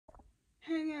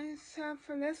So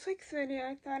for this week's video,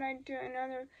 I thought I'd do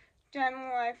another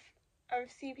general life of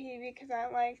CP because I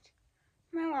liked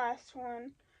my last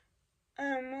one.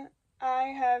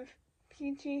 I have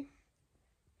PT.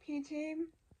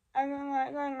 I have a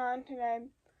lot going on today,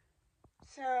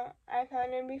 so I thought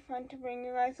it'd be fun to bring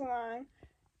you guys along,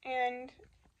 and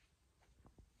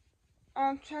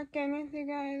I'll check in with you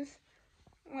guys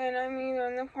when I'm either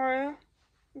in the car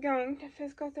going to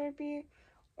physical therapy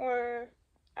or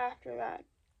after that,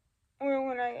 or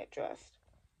when I get dressed.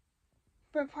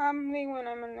 But probably when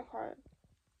I'm in the car.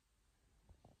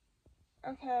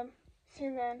 Okay, see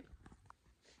you then.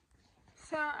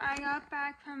 So I got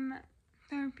back from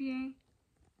therapy,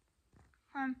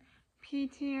 from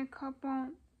PT a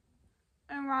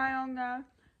while ago,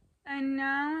 and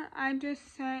now I just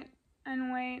sit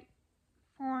and wait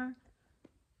for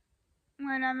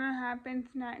whatever happens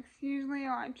next. Usually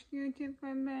I watch YouTube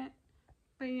for a bit,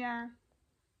 but yeah.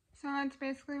 So that's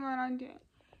basically what I'll do.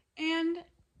 And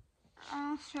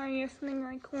I'll show you something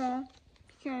really cool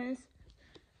because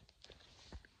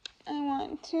I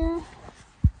want to,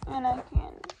 and I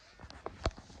can.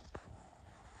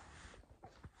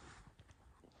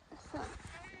 So,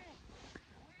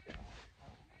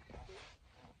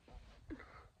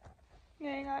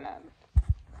 yeah, I got up.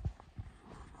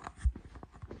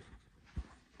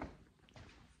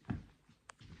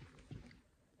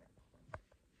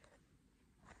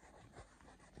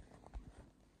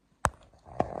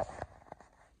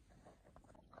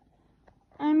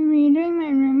 I'm redoing my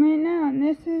room right now, and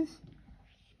this is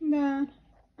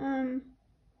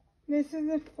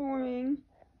the flooring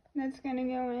that's gonna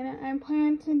go in it. I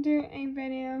plan to do a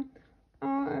video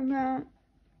all about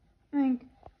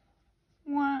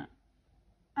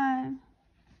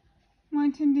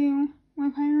what to do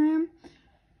with my room,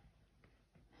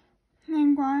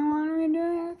 like why I want to redo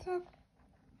it and stuff.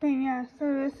 But yeah, so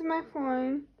this is my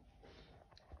flooring,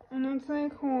 and it's really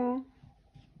cool.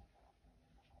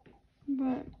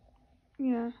 But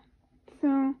yeah,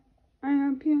 so I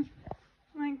hope you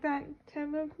like that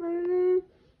type of video,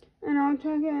 and I'll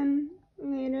check in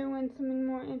later when something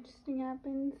more interesting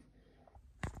happens.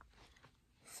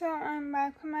 So I'm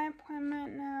back from my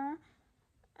appointment now,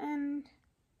 and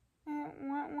it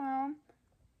went well.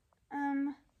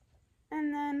 And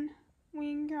then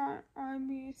we got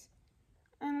Arby's,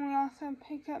 and we also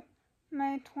picked up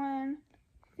my twin,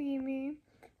 Phoebe,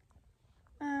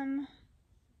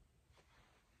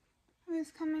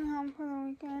 who's coming home for the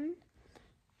weekend,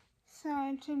 so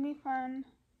it should be fun.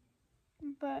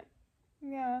 But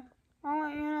yeah, I'll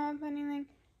let you know if anything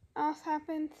else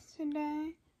happens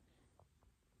today.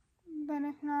 But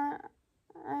if not,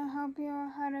 I hope you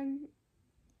have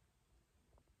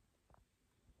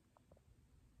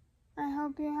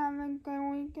a good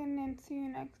weekend, and see you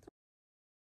next week.